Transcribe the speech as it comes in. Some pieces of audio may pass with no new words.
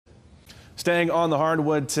Staying on the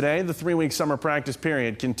hardwood today, the 3-week summer practice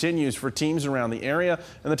period continues for teams around the area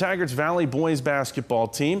and the Tygarts Valley boys basketball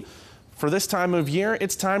team. For this time of year,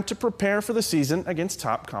 it's time to prepare for the season against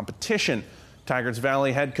top competition. Tygarts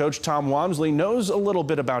Valley head coach Tom Wamsley knows a little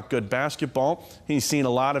bit about good basketball. He's seen a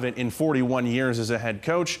lot of it in 41 years as a head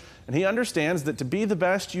coach, and he understands that to be the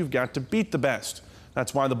best, you've got to beat the best.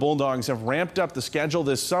 That's why the Bulldogs have ramped up the schedule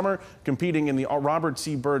this summer, competing in the Robert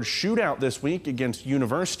C. Byrd shootout this week against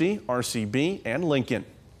University, RCB, and Lincoln.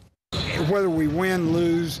 Whether we win,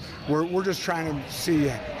 lose, we're just trying to see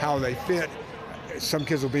how they fit. Some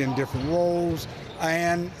kids will be in different roles,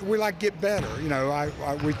 and we like to get better. You know,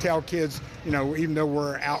 we tell kids, you know, even though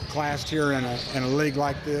we're outclassed here in a league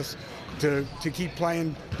like this, to keep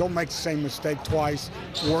playing, don't make the same mistake twice,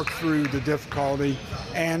 work through the difficulty,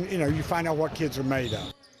 and, you know, you find out what kids are made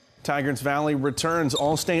of. Tygarts Valley returns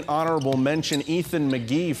All-State honorable mention Ethan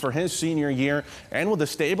McGee for his senior year, and with a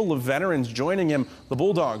stable of veterans joining him, the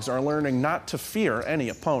Bulldogs are learning not to fear any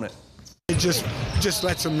opponent. It just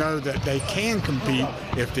lets them know that they can compete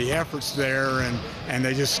if the effort's there and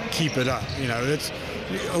they just keep it up. You know, it's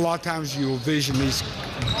a lot of times you'll vision these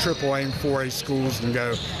AAA and 4A schools and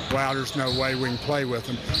go, wow, there's no way we can play with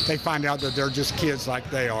them. They find out that they're just kids like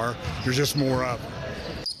they are. There's just more of them.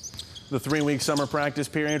 The 3-week summer practice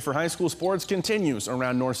period for high school sports continues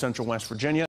around north central West Virginia.